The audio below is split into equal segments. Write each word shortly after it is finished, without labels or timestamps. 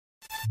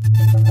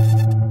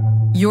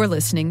You're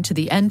listening to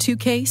the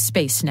N2K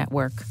Space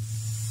Network.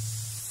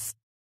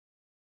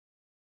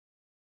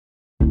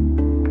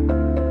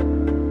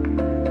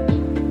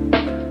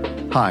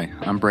 Hi,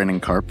 I'm Brandon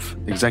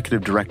Karpf,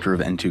 Executive Director of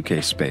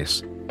N2K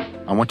Space.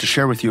 I want to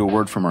share with you a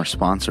word from our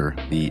sponsor,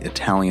 the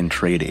Italian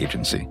Trade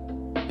Agency.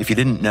 If you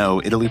didn't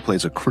know, Italy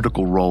plays a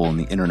critical role in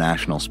the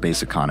international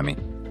space economy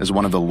as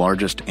one of the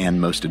largest and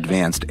most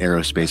advanced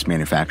aerospace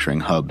manufacturing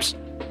hubs.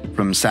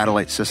 From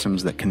satellite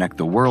systems that connect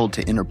the world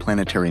to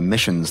interplanetary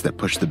missions that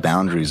push the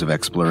boundaries of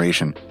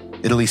exploration,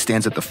 Italy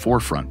stands at the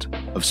forefront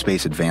of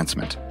space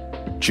advancement.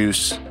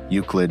 JUICE,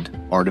 Euclid,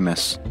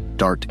 Artemis,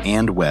 DART,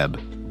 and Webb,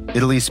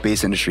 Italy's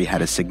space industry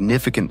had a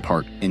significant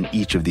part in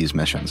each of these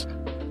missions.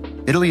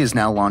 Italy is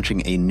now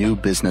launching a new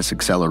business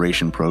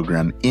acceleration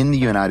program in the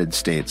United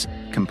States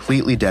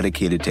completely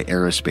dedicated to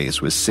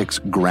aerospace with 6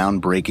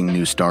 groundbreaking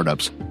new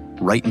startups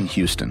right in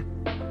Houston.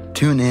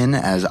 Tune in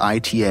as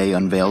ITA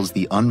unveils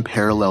the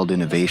unparalleled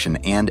innovation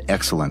and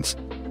excellence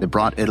that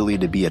brought Italy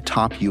to be a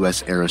top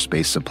U.S.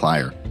 aerospace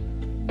supplier.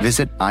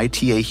 Visit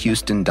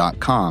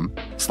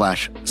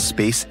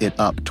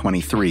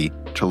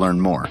itahouston.com/spaceitup23 to learn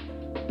more.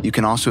 You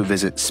can also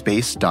visit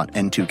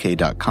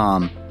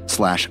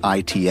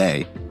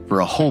space.n2k.com/ITA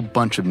for a whole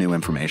bunch of new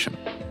information.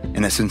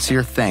 And a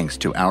sincere thanks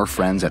to our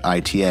friends at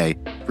ITA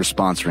for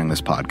sponsoring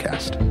this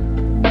podcast.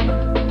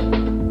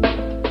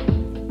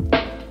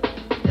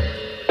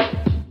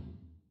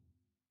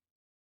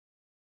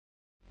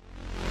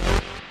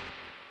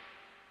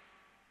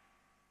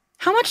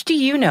 How much do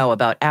you know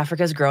about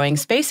Africa's growing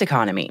space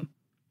economy?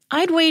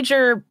 I'd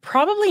wager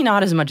probably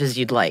not as much as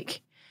you'd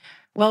like.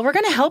 Well, we're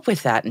going to help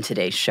with that in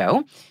today's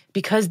show,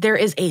 because there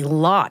is a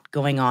lot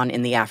going on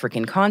in the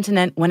African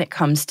continent when it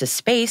comes to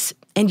space,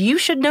 and you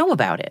should know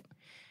about it.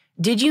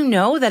 Did you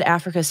know that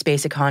Africa's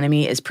space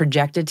economy is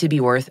projected to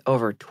be worth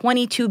over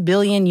 $22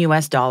 billion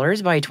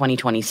by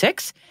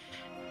 2026?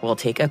 We'll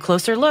take a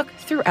closer look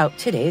throughout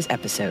today's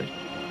episode.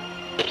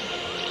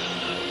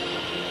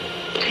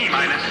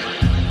 T-minus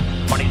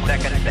 20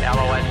 seconds to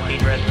LOS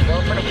speed rest. Go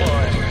for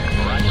deploy.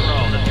 Roger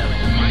roll.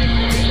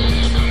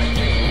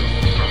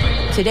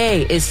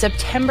 Today is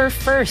September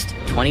 1st,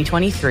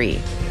 2023.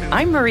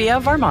 I'm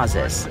Maria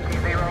Varmazis.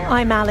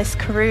 I'm Alice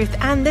Carruth,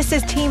 and this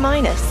is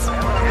T-minus.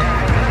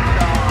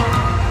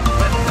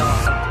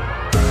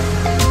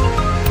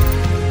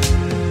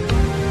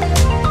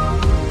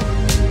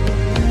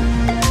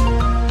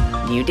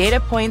 New data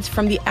points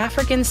from the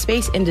African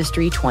Space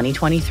Industry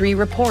 2023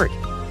 report.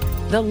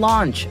 The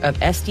launch of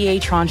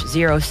SDA Tranche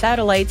 0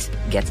 satellites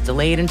gets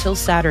delayed until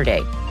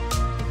Saturday.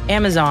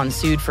 Amazon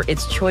sued for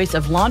its choice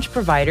of launch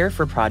provider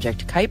for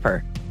Project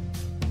Kuiper.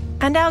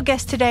 And our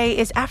guest today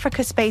is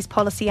Africa Space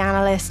Policy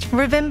Analyst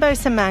Ruvimbo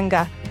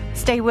Samanga.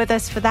 Stay with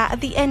us for that at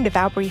the end of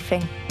our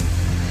briefing.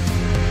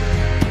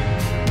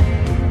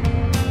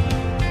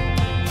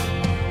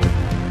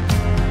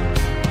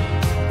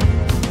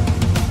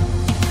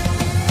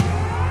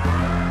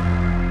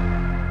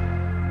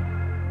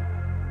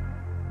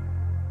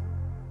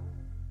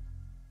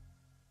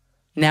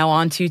 Now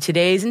on to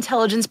today's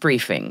intelligence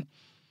briefing.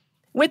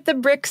 With the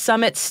BRICS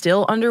summit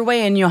still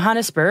underway in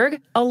Johannesburg,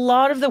 a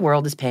lot of the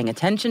world is paying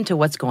attention to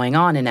what's going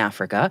on in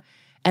Africa,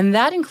 and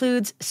that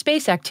includes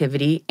space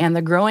activity and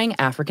the growing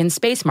African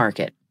space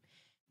market.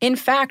 In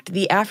fact,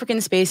 the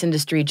African space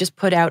industry just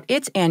put out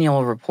its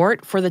annual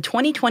report for the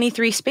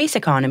 2023 space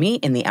economy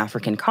in the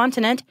African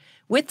continent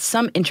with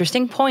some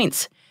interesting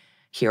points.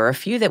 Here are a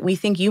few that we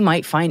think you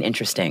might find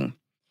interesting.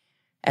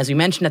 As we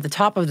mentioned at the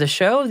top of the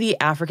show, the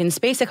African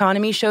space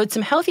economy showed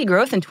some healthy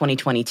growth in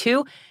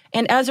 2022,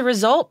 and as a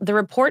result, the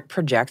report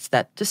projects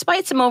that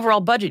despite some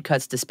overall budget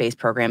cuts to space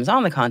programs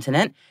on the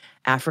continent,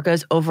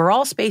 Africa's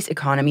overall space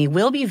economy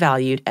will be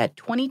valued at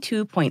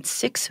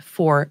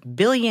 $22.64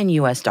 billion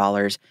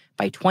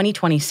by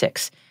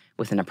 2026,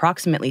 with an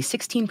approximately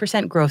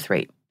 16% growth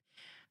rate.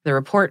 The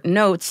report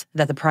notes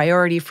that the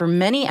priority for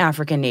many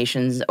African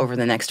nations over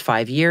the next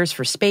 5 years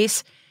for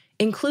space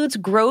includes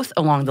growth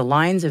along the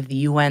lines of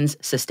the UN's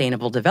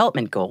Sustainable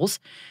Development Goals,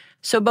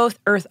 so both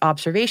Earth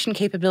observation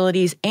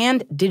capabilities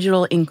and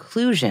digital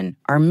inclusion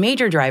are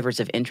major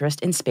drivers of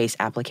interest in space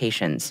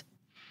applications.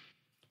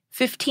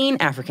 15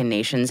 African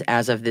nations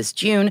as of this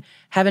June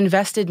have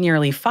invested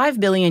nearly $5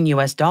 billion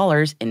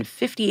in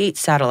 58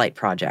 satellite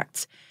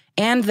projects,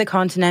 and the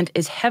continent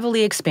is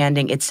heavily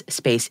expanding its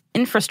space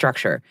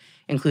infrastructure,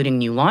 including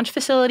new launch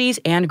facilities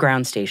and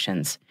ground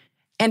stations.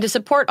 And to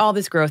support all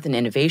this growth and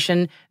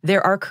innovation,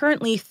 there are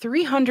currently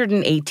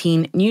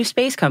 318 new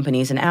space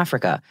companies in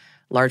Africa,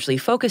 largely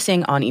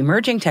focusing on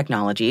emerging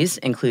technologies,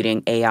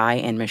 including AI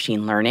and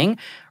machine learning,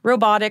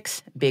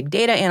 robotics, big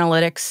data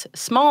analytics,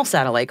 small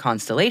satellite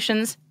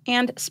constellations,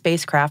 and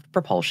spacecraft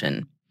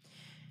propulsion.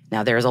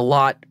 Now, there's a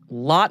lot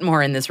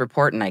more in this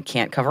report, and I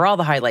can't cover all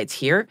the highlights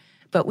here,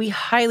 but we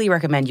highly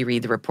recommend you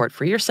read the report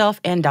for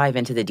yourself and dive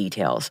into the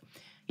details.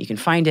 You can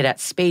find it at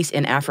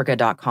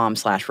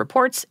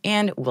spaceinafrica.com/reports,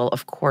 and we'll,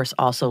 of course,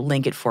 also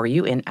link it for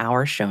you in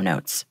our show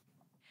notes.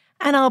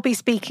 And I'll be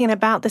speaking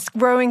about this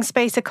growing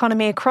space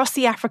economy across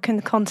the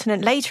African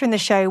continent later in the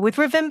show with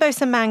Ruvimbo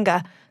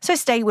Samanga, so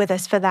stay with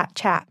us for that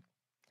chat.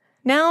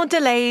 Now,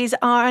 delays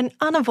are an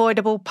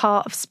unavoidable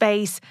part of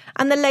space,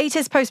 and the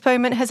latest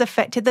postponement has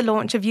affected the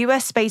launch of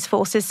US Space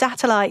Force's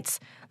satellites.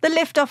 The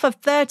liftoff of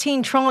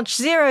 13 Tranche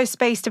 0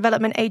 Space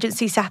Development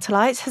Agency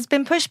satellites has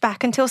been pushed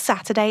back until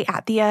Saturday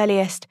at the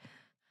earliest.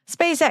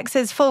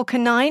 SpaceX's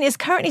Falcon 9 is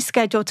currently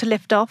scheduled to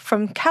lift off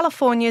from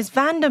California's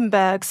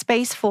Vandenberg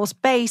Space Force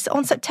Base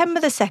on September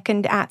the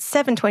 2nd at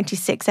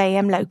 7:26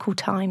 a.m. local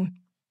time.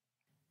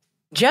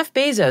 Jeff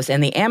Bezos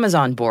and the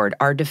Amazon board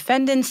are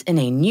defendants in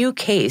a new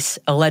case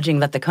alleging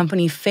that the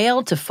company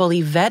failed to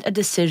fully vet a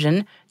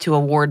decision to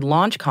award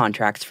launch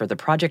contracts for the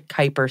Project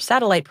Kuiper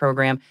satellite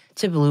program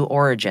to Blue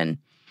Origin.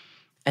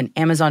 An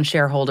Amazon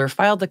shareholder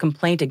filed the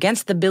complaint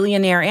against the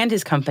billionaire and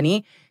his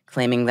company,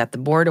 claiming that the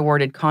board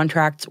awarded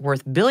contracts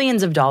worth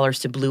billions of dollars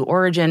to Blue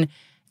Origin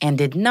and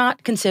did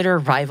not consider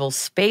rival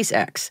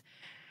SpaceX.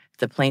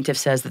 The plaintiff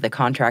says that the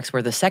contracts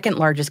were the second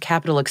largest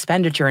capital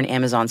expenditure in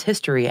Amazon's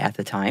history at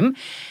the time,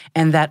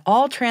 and that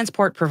all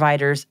transport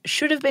providers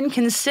should have been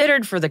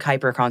considered for the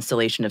Kuiper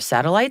constellation of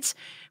satellites,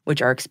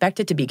 which are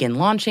expected to begin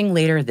launching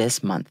later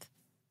this month.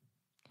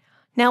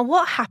 Now,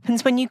 what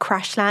happens when you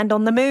crash land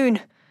on the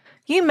moon?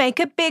 You make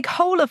a big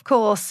hole, of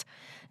course.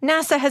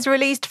 NASA has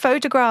released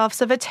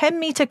photographs of a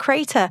 10-meter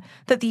crater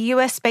that the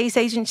US Space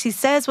Agency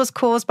says was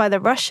caused by the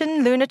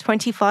Russian Luna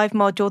 25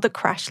 module that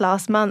crashed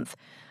last month.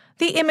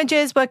 The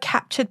images were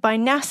captured by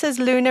NASA's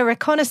Lunar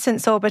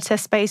Reconnaissance Orbiter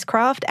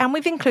spacecraft, and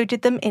we've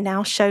included them in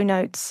our show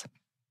notes.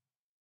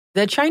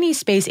 The Chinese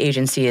Space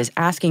Agency is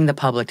asking the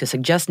public to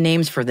suggest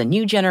names for the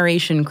new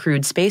generation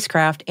crewed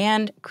spacecraft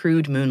and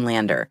crewed moon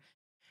lander.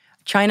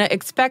 China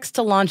expects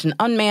to launch an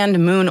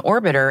unmanned moon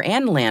orbiter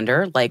and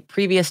lander like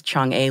previous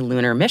Chang'e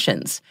lunar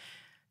missions.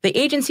 The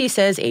agency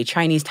says a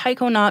Chinese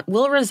taikonaut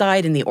will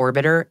reside in the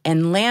orbiter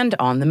and land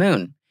on the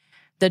moon.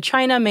 The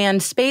China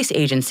Manned Space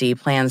Agency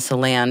plans to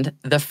land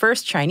the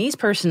first Chinese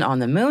person on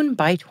the moon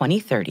by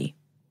 2030.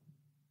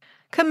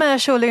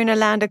 Commercial lunar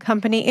lander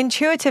company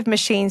Intuitive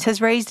Machines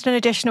has raised an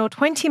additional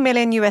 $20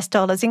 million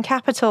in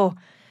capital.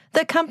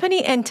 The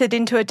company entered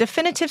into a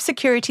definitive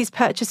securities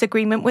purchase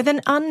agreement with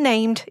an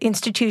unnamed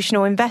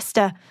institutional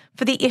investor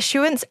for the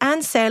issuance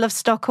and sale of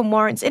stock and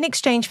warrants in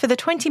exchange for the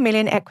 $20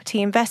 million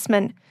equity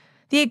investment.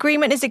 The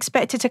agreement is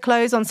expected to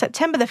close on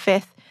September the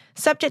 5th,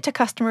 subject to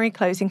customary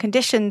closing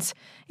conditions.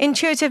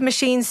 Intuitive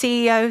Machines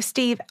CEO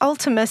Steve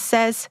Altemus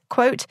says,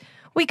 quote,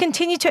 "We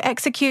continue to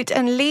execute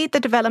and lead the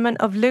development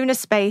of lunar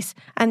space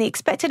and the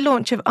expected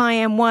launch of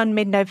IM-1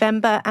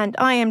 mid-November and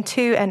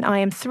IM-2 and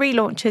IM-3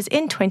 launches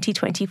in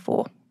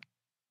 2024.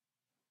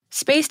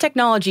 Space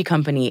technology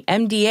company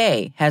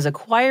MDA has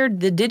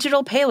acquired the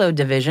digital payload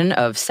division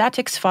of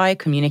SatixFy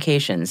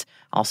Communications,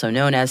 also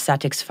known as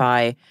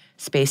SatixFy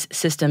Space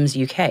Systems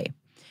UK.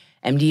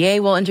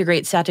 MDA will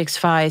integrate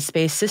SatixFy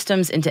Space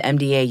Systems into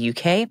MDA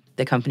UK,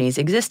 the company's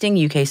existing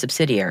UK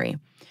subsidiary.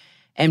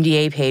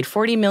 MDA paid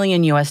 $40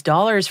 million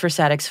for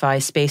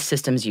SatixFy Space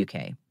Systems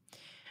UK.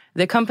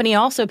 The company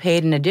also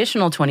paid an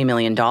additional $20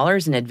 million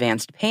in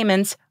advanced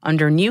payments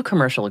under new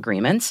commercial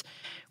agreements,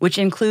 which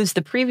includes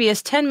the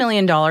previous $10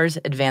 million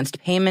advanced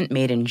payment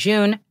made in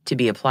June to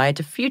be applied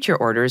to future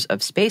orders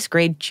of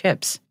space-grade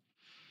chips.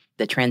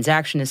 The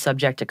transaction is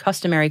subject to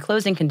customary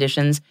closing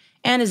conditions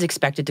and is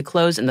expected to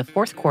close in the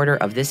fourth quarter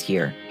of this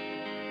year.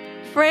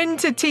 Friend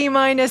to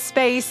T-Minus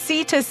Space,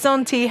 Sita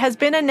Sonty has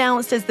been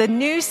announced as the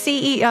new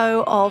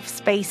CEO of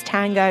Space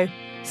Tango.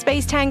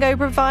 Space Tango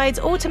provides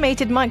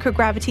automated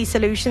microgravity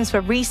solutions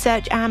for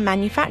research and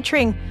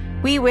manufacturing.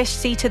 We wish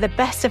Sita the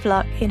best of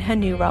luck in her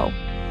new role.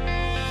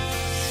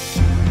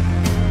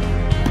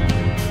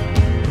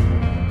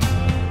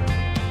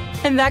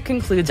 And that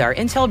concludes our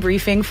Intel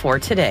briefing for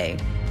today.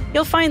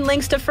 You'll find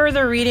links to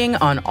further reading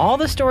on all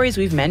the stories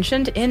we've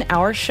mentioned in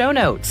our show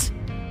notes.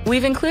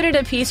 We've included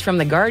a piece from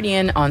The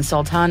Guardian on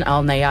Sultan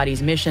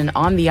al-Nayati's mission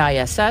on the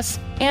ISS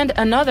and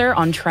another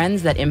on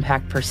trends that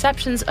impact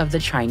perceptions of the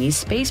Chinese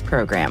space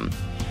program.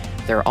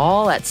 They're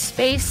all at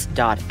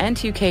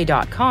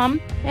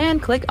space.n2k.com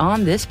and click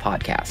on this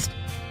podcast.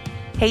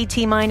 Hey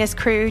T-Minus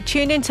crew,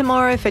 tune in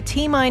tomorrow for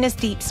T-Minus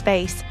Deep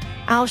Space,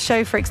 our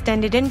show for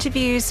extended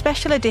interviews,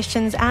 special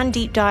editions and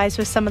deep dives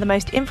with some of the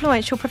most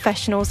influential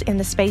professionals in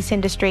the space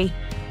industry.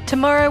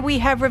 Tomorrow we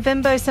have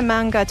Ruvimbo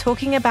Samanga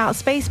talking about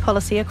space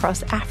policy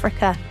across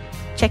Africa.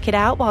 Check it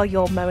out while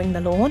you're mowing the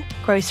lawn,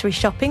 grocery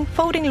shopping,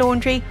 folding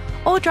laundry,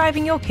 or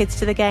driving your kids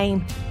to the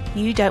game.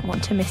 You don't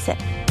want to miss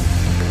it.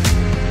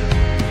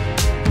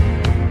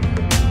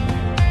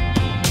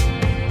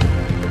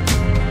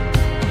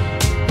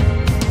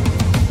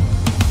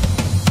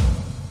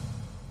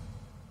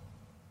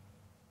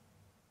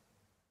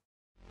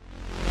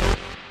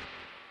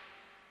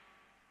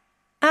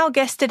 Our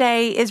guest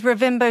today is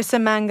Ruvimbo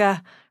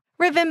Samanga.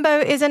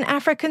 Ruvimbo is an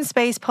African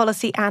space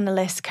policy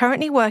analyst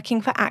currently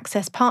working for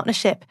Access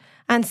Partnership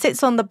and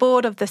sits on the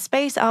board of the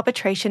Space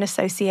Arbitration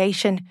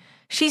Association.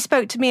 She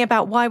spoke to me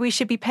about why we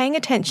should be paying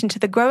attention to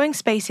the growing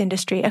space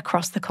industry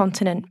across the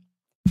continent.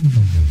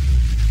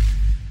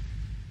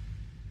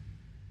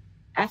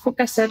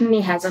 Africa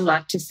certainly has a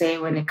lot to say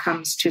when it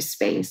comes to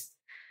space.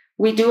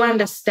 We do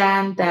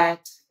understand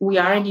that we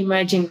are an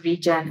emerging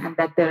region and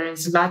that there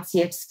is lots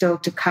yet still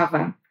to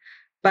cover.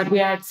 But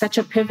we are at such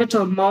a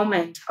pivotal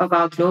moment of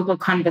our global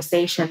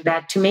conversation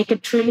that to make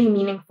it truly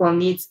meaningful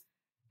needs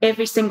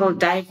every single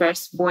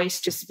diverse voice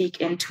to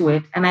speak into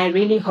it. And I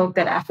really hope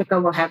that Africa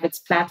will have its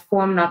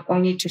platform not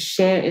only to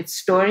share its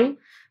story,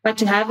 but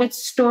to have its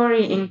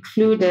story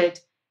included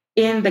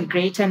in the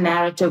greater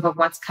narrative of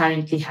what's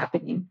currently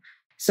happening.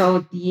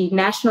 So the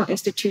national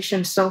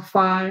institution so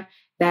far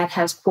that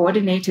has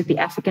coordinated the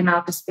African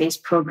Outer Space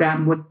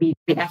Program would be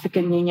the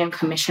African Union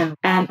Commission.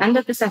 And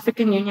under this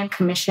African Union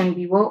Commission,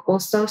 we will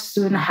also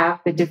soon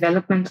have the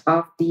development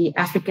of the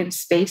African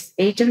Space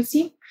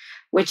Agency,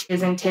 which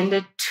is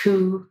intended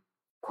to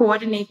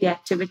coordinate the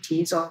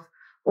activities of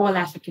all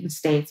African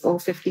states, all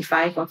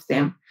 55 of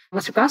them.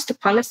 With regards to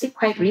policy,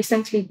 quite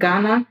recently,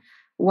 Ghana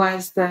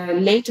was the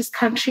latest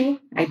country,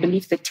 I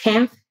believe the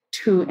 10th,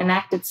 to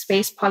enact its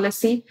space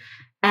policy.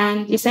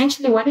 And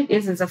essentially what it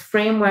is a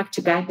framework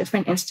to guide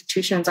different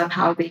institutions on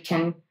how they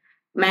can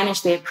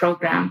manage their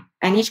program.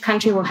 And each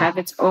country will have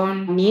its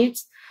own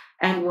needs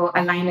and will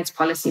align its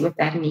policy with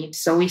that need.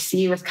 So we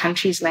see with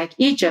countries like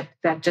Egypt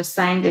that just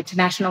signed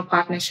international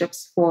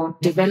partnerships for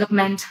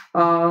development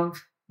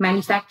of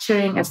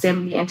manufacturing,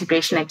 assembly,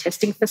 integration, and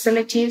testing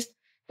facilities.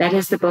 That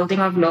is the building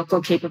of local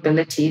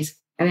capabilities.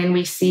 And then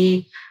we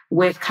see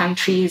with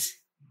countries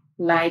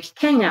like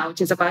Kenya,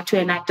 which is about to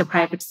enact a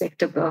private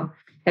sector bill,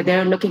 that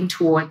they're looking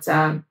towards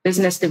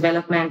business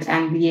development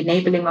and the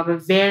enabling of a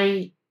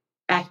very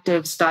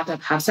active startup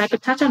hub. So I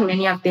could touch on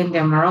many of them.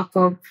 There,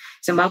 Morocco,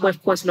 Zimbabwe,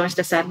 of course, launched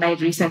a satellite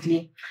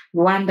recently.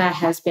 Rwanda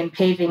has been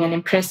paving an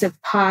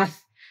impressive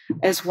path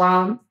as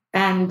well,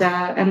 and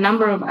a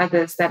number of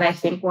others that I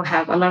think will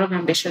have a lot of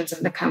ambitions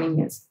in the coming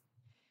years.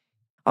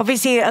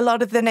 Obviously, a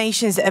lot of the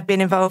nations that have been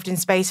involved in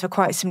space for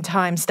quite some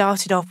time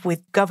started off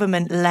with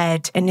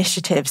government-led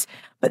initiatives,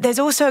 but there's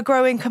also a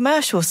growing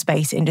commercial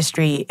space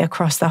industry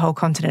across the whole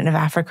continent of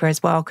Africa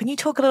as well. Can you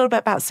talk a little bit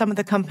about some of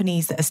the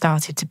companies that have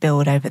started to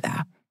build over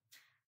there?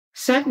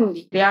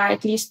 Certainly. There are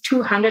at least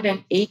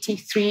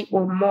 283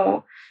 or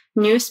more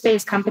new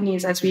space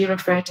companies, as we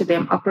refer to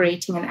them,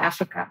 operating in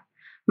Africa.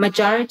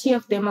 Majority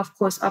of them, of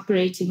course,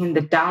 operating in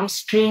the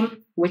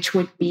downstream, which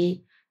would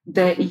be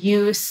the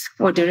use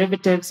or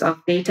derivatives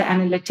of data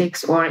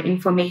analytics or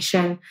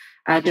information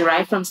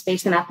derived from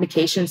space and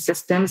application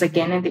systems,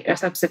 again, in the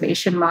Earth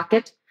observation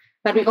market.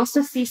 But we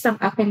also see some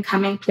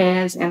up-and-coming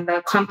players in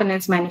the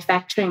components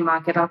manufacturing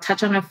market. I'll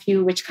touch on a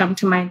few which come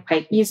to mind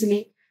quite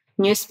easily.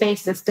 New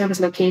Space Systems,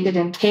 located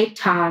in Cape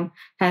Town,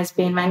 has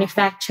been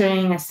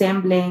manufacturing,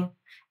 assembling,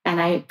 and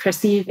I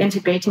perceive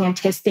integrating and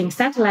testing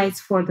satellites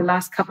for the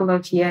last couple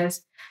of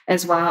years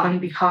as well on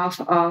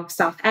behalf of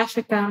South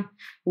Africa.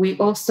 We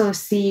also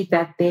see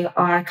that there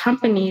are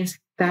companies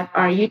that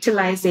are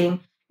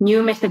utilizing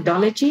new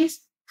methodologies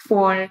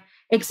for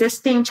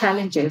existing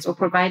challenges or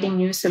providing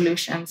new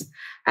solutions.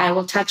 I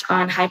will touch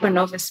on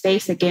Hypernova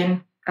Space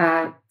again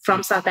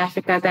from South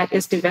Africa that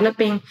is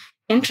developing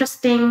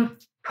interesting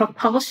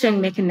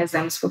propulsion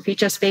mechanisms for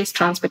future space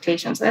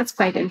transportation. So that's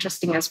quite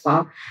interesting as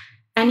well.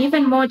 And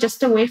even more,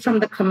 just away from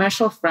the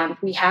commercial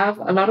front, we have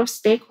a lot of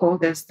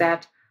stakeholders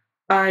that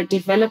are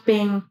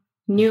developing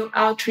new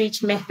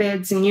outreach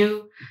methods,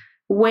 new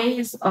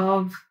ways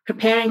of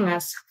preparing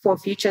us for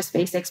future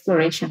space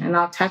exploration. And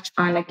I'll touch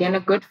on, again, a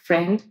good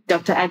friend,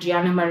 Dr.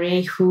 Adriana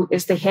Murray, who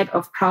is the head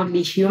of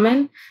Proudly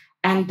Human.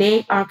 And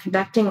they are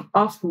conducting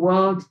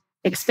off-world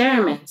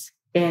experiments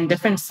in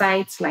different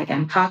sites like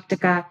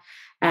Antarctica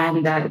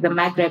and the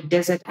Maghreb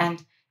Desert.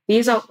 And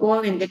these are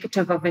all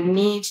indicative of a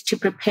need to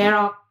prepare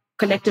our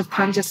collective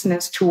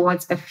consciousness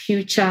towards a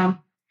future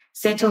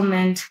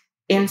settlement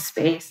in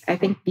space. I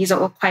think these are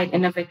all quite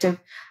innovative.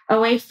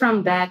 Away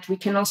from that, we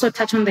can also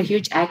touch on the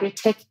huge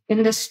agri-tech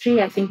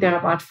industry. I think there are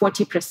about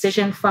 40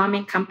 precision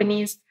farming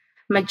companies,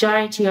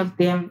 majority of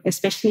them,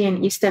 especially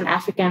in Eastern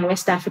Africa and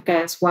West Africa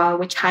as well,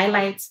 which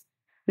highlights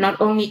not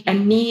only a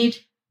need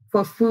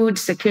for food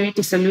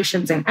security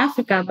solutions in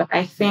Africa, but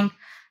I think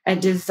a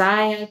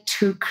desire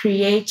to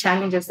create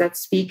challenges that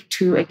speak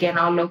to, again,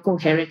 our local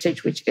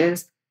heritage, which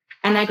is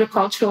an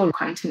agricultural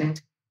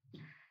continent.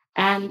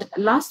 And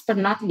last but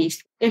not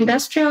least,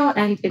 industrial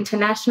and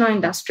international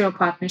industrial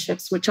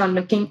partnerships, which are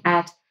looking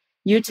at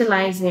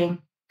utilizing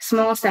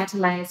small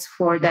satellites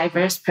for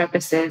diverse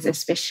purposes,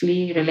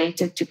 especially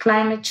related to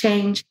climate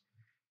change,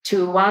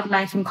 to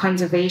wildlife and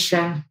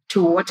conservation,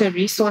 to water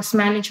resource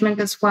management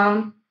as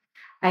well.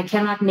 I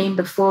cannot name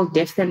the full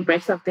depth and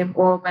breadth of them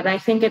all, but I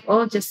think it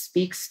all just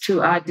speaks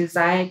to our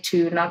desire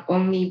to not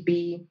only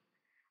be,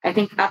 I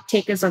think,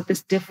 uptakers of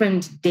this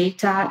different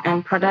data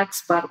and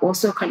products, but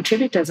also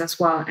contributors as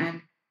well.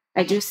 And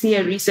I do see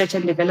a research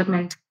and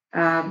development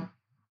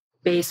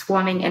base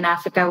forming in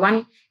Africa.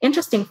 One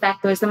interesting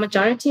fact, though, is the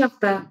majority of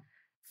the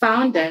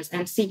founders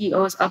and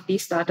CEOs of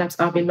these startups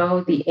are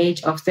below the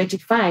age of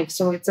 35.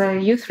 So it's a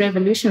youth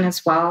revolution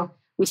as well.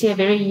 We see a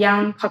very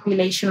young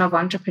population of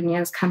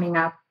entrepreneurs coming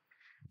up.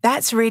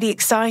 That's really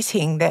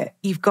exciting that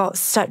you've got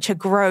such a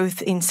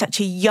growth in such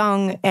a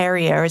young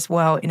area as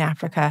well in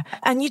Africa.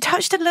 And you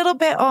touched a little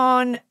bit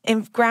on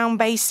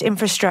ground-based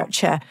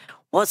infrastructure.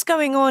 What's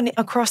going on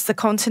across the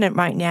continent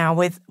right now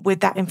with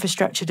that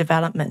infrastructure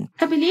development?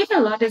 I believe a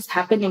lot is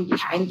happening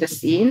behind the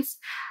scenes.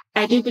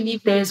 I do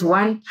believe there's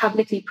one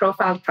publicly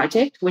profiled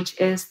project, which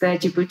is the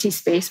Djibouti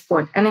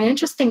spaceport. And an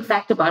interesting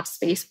fact about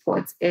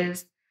spaceports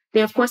is they,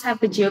 of course, have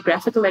the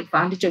geographical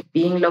advantage of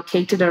being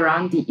located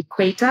around the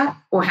equator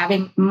or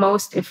having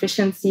most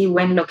efficiency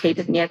when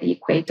located near the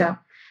equator.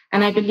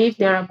 And I believe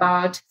there are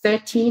about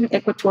 13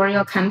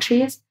 equatorial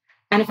countries.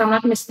 And if I'm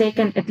not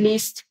mistaken, at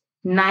least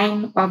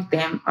 9 of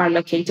them are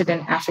located in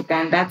Africa.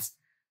 And that's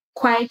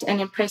quite an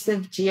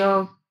impressive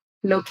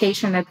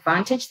geolocation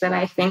advantage that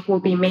I think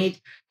will be made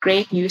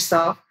great use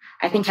of.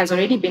 I think has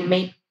already been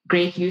made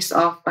great use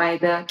of by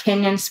the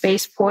Kenyan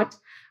spaceport,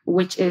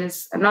 which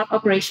is not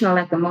operational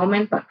at the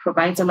moment, but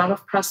provides a lot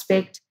of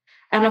prospect.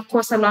 And of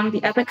course, along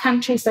the other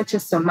countries, such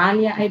as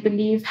Somalia, I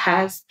believe,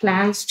 has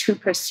plans to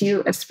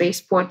pursue a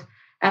spaceport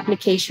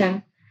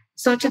application.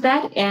 So to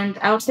that end,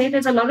 I would say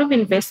there's a lot of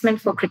investment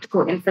for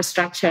critical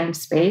infrastructure in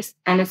space,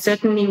 and it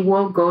certainly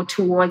will go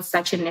towards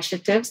such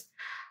initiatives.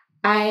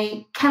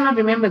 I cannot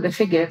remember the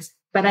figures,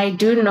 but I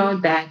do know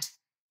that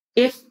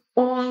if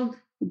all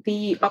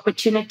the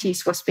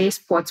opportunities for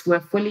spaceports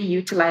were fully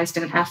utilized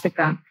in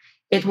Africa,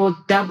 it will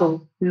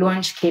double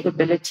launch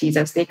capabilities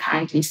as they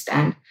currently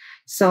stand.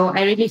 So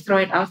I really throw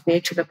it out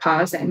there to the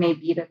powers that may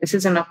be that this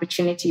is an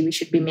opportunity we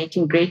should be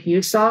making great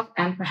use of,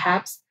 and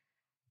perhaps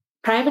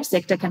private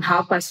sector can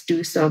help us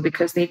do so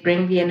because they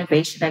bring the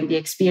innovation and the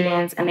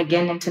experience. And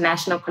again,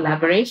 international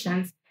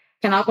collaborations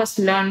can help us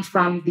learn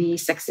from the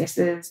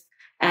successes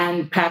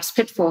and perhaps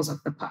pitfalls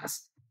of the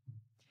past.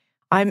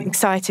 I'm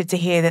excited to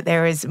hear that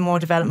there is more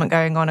development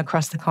going on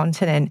across the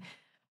continent.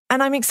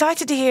 And I'm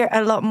excited to hear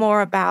a lot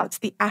more about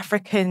the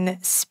African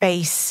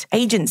Space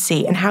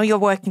Agency and how you're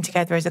working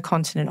together as a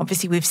continent.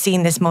 Obviously, we've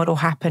seen this model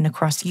happen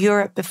across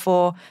Europe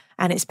before,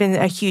 and it's been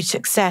a huge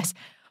success.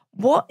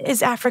 What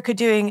is Africa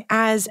doing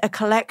as a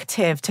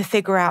collective to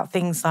figure out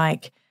things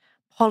like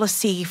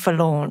policy for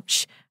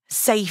launch,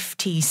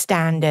 safety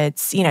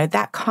standards,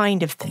 that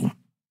kind of thing?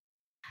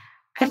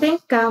 I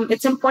think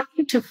it's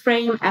important to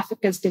frame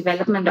Africa's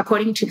development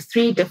according to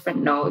 3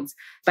 different nodes,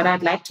 but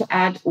I'd like to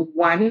add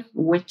one,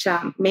 which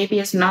maybe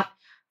is not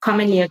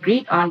commonly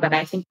agreed on, but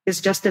I think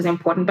is just as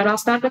important. But I'll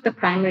start with the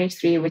primary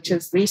 3, which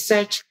is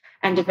research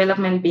and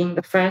development being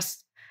the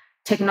first,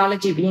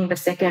 technology being the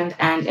second,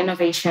 and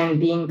innovation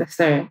being the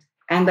third.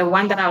 And the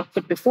one that I would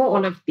put before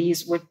all of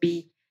these would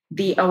be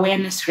the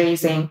awareness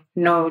raising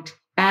node.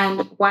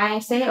 And why I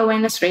say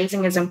awareness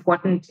raising is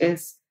important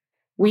is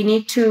we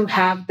need to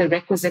have the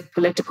requisite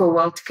political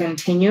will to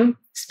continue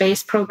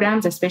space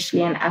programs,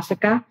 especially in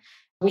Africa.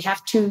 We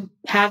have to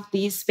have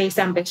these space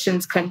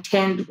ambitions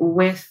contend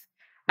with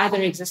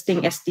other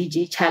existing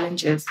SDG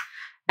challenges.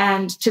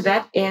 And to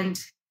that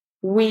end,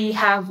 we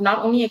have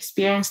not only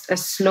experienced a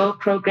slow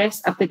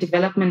progress up the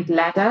development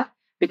ladder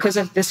because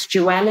of this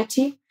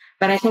duality,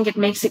 but I think it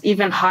makes it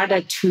even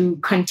harder to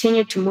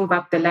continue to move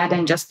up the ladder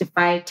and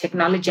justify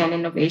technology and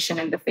innovation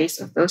in the face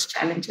of those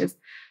challenges.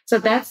 So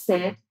that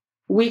said,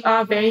 we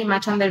are very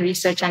much on the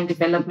research and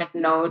development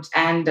node,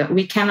 and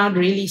we cannot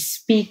really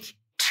speak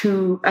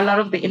to a lot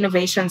of the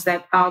innovations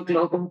that our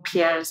global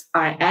peers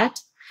are at.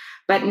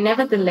 But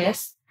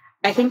nevertheless,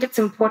 I think it's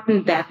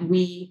important that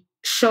we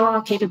show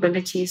our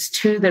capabilities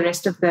to the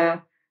rest of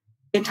the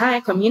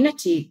entire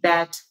community,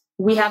 that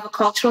we have a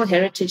cultural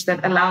heritage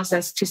that allows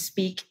us to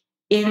speak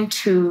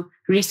into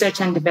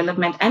research and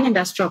development and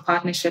industrial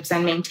partnerships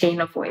and maintain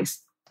a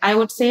voice. I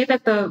would say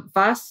that the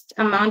vast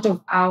amount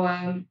of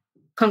our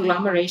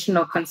conglomeration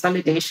or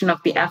consolidation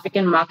of the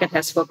African market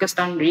has focused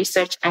on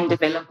research and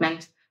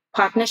development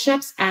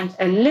partnerships and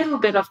a little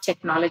bit of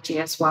technology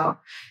as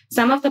well.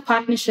 Some of the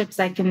partnerships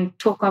I can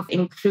talk of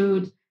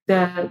include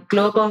the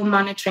Global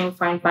Monitoring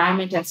for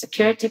Environment and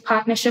Security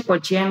Partnership, or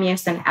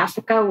GMES in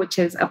Africa, which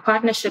is a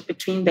partnership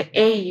between the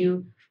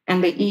AU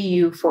and the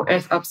EU for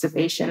Earth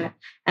observation.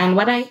 And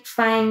what I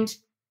find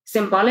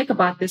symbolic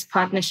about this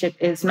partnership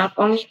is not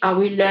only are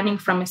we learning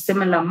from a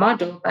similar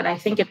model, but I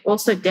think it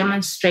also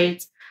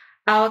demonstrates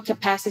our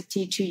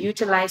capacity to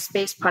utilize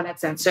space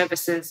products and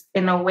services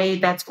in a way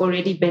that's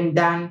already been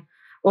done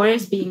or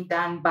is being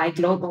done by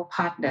global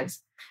partners.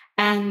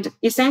 And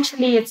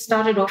essentially, it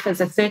started off as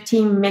a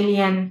 13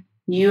 million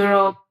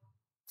euro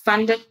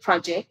funded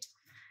project,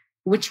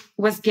 which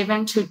was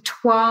given to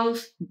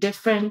 12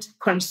 different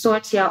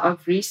consortia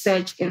of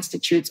research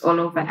institutes all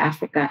over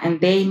Africa.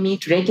 And they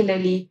meet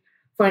regularly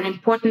for an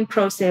important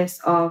process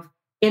of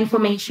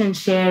information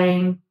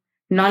sharing,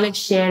 knowledge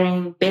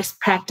sharing, best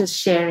practice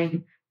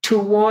sharing,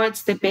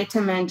 towards the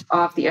betterment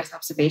of the Earth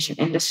observation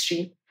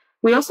industry.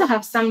 We also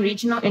have some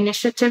regional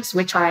initiatives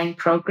which are in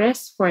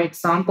progress. For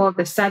example,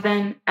 the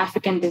Southern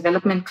African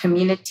Development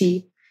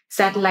Community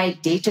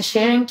Satellite Data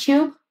Sharing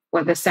Cube,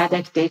 or the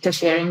SADC Data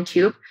Sharing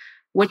Cube,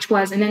 which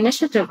was an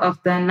initiative of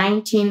the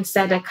 19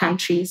 SADC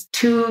countries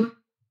to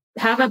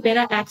have a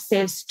better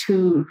access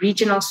to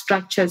regional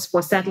structures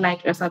for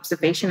satellite Earth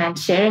observation and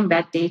sharing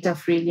that data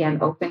freely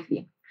and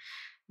openly.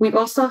 We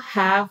also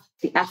have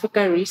the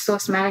Africa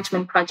Resource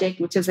Management Project,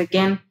 which is,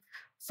 again,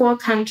 4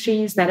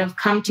 countries that have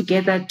come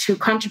together to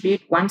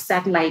contribute 1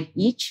 satellite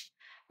each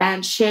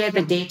and share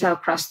the data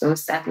across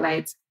those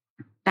satellites.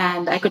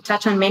 And I could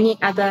touch on many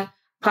other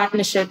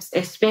partnerships,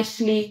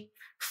 especially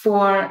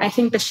for, I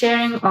think, the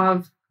sharing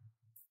of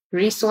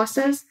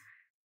resources,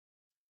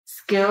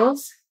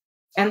 skills,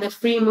 and the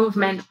free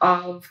movement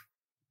of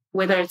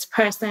whether it's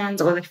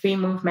persons or the free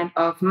movement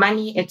of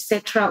money,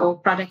 etc., or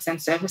products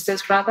and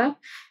services, rather.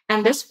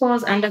 And this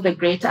falls under the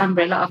greater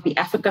umbrella of the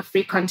Africa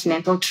Free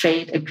Continental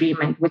Trade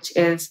Agreement, which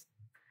is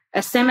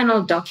a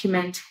seminal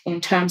document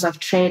in terms of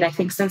trade, I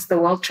think, since the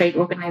World Trade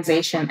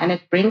Organization. And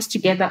it brings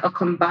together a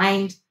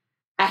combined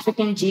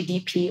African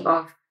GDP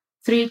of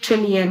 $3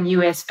 trillion.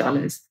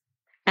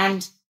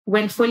 And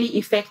when fully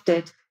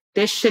effected,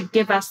 this should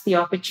give us the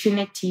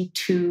opportunity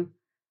to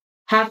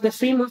have the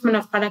free movement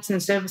of products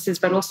and services,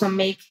 but also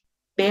make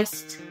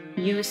best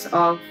use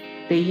of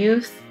the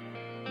youth,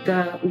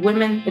 the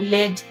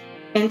women-led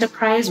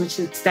enterprise, which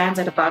stands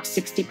at about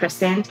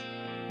 60%.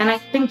 And I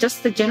think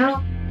just the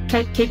general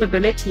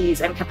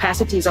capabilities and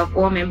capacities of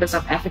all members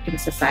of African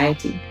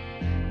society.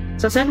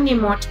 So certainly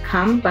more to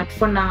come, but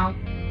for now,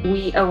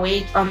 we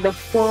await on the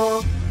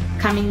full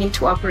coming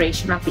into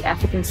operation of the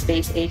African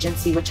Space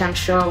Agency, which I'm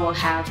sure will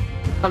have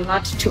a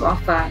lot to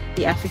offer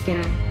the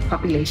African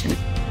population.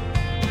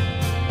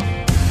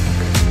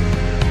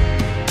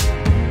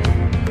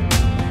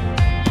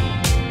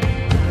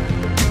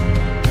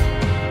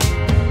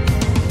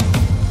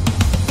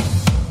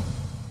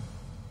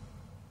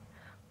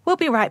 We'll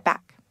be right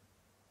back.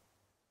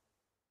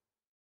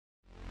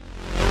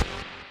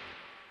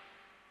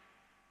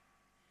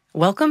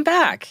 Welcome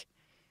back.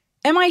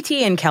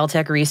 MIT and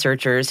Caltech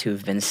researchers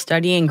who've been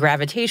studying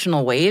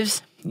gravitational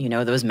waves,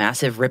 those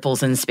massive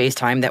ripples in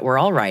space-time that we're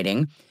all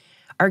riding,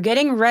 are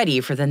getting ready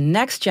for the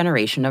next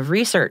generation of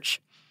research.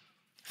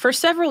 For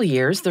several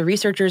years, the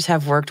researchers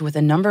have worked with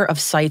a number of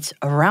sites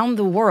around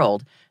the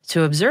world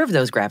to observe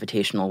those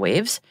gravitational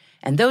waves,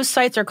 and those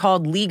sites are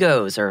called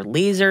LIGOs, or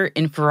Laser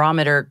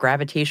Interferometer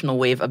Gravitational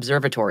Wave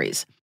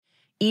Observatories.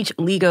 Each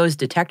LIGO's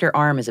detector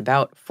arm is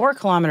about 4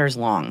 kilometers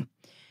long.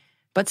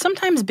 But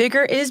sometimes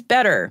bigger is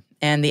better,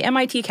 and the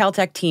MIT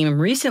Caltech team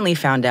recently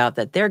found out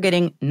that they're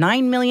getting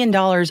 $9 million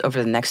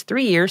over the next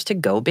 3 years to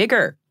go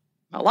bigger.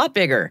 A lot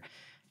bigger.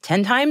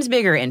 10 times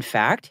bigger, in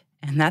fact,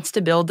 and that's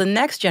to build the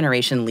next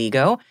generation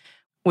LIGO,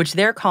 which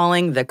they're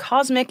calling the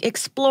Cosmic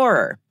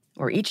Explorer,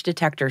 where each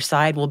detector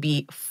side will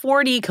be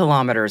 40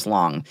 kilometers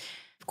long.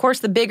 Of course,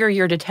 the bigger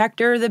your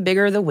detector, the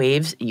bigger the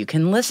waves you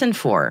can listen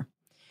for.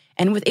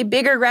 And with a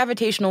bigger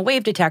gravitational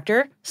wave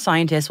detector,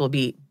 scientists will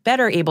be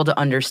better able to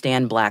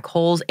understand black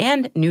holes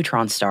and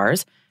neutron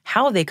stars,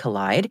 how they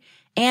collide,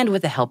 and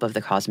with the help of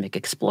the Cosmic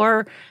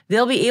Explorer,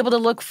 they'll be able to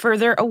look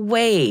further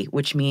away,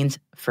 which means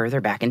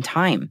further back in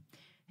time.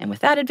 And with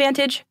that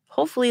advantage,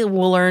 hopefully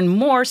we'll learn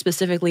more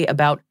specifically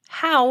about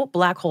how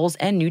black holes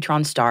and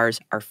neutron stars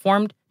are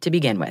formed to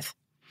begin with.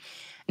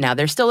 Now,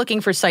 they're still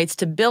looking for sites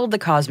to build the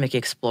Cosmic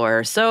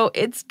Explorer, so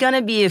it's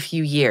gonna be a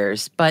few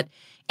years, but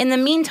in the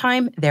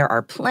meantime, there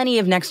are plenty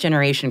of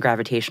next-generation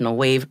gravitational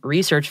wave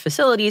research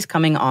facilities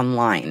coming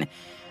online.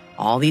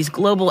 All these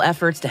global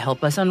efforts to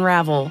help us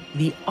unravel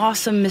the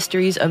awesome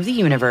mysteries of the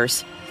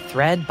universe,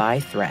 thread by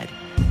thread.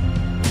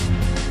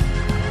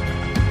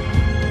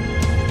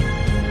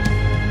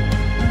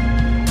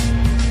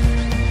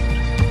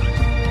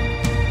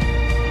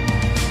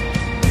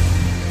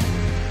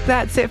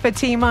 That's it for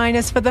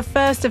T-Minus for the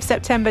 1st of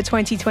September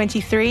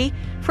 2023.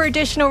 For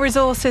additional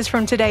resources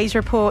from today's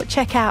report,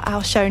 check out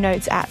our show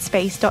notes at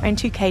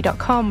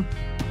space.n2k.com.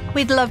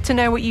 We'd love to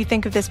know what you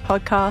think of this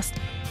podcast.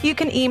 You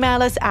can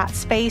email us at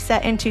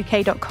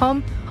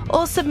space@n2k.com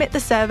or submit the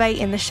survey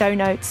in the show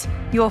notes.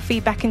 Your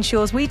feedback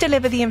ensures we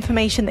deliver the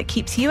information that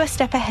keeps you a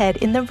step ahead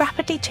in the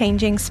rapidly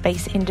changing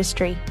space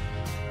industry.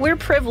 We're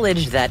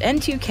privileged that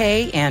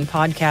N2K and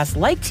podcasts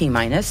like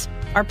T-Minus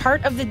are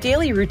part of the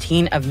daily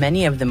routine of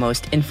many of the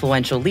most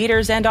influential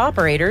leaders and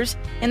operators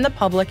in the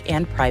public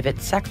and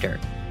private sector,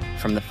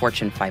 from the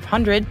Fortune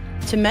 500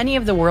 to many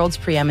of the world's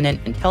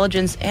preeminent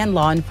intelligence and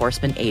law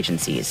enforcement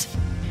agencies.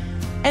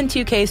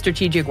 N2K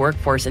Strategic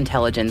Workforce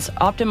Intelligence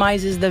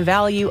optimizes the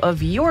value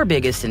of your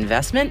biggest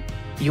investment,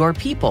 your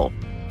people.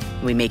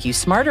 We make you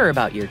smarter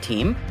about your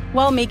team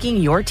while making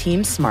your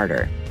team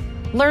smarter.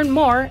 Learn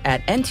more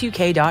at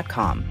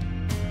n2k.com.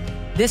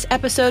 This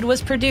episode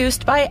was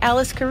produced by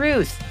Alice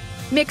Carruth.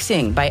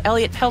 Mixing by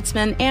Elliot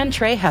Peltzman and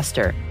Trey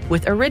Hester,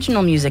 with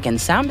original music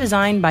and sound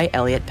design by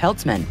Elliot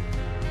Peltzman.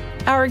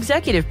 Our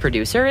executive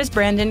producer is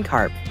Brandon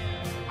Karp.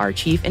 Our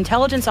chief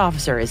intelligence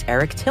officer is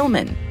Eric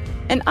Tillman.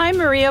 And I'm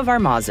Maria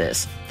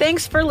Varmazis.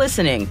 Thanks for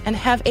listening and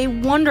have a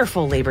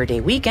wonderful Labor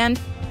Day weekend.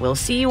 We'll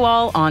see you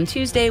all on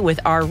Tuesday with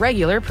our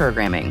regular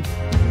programming.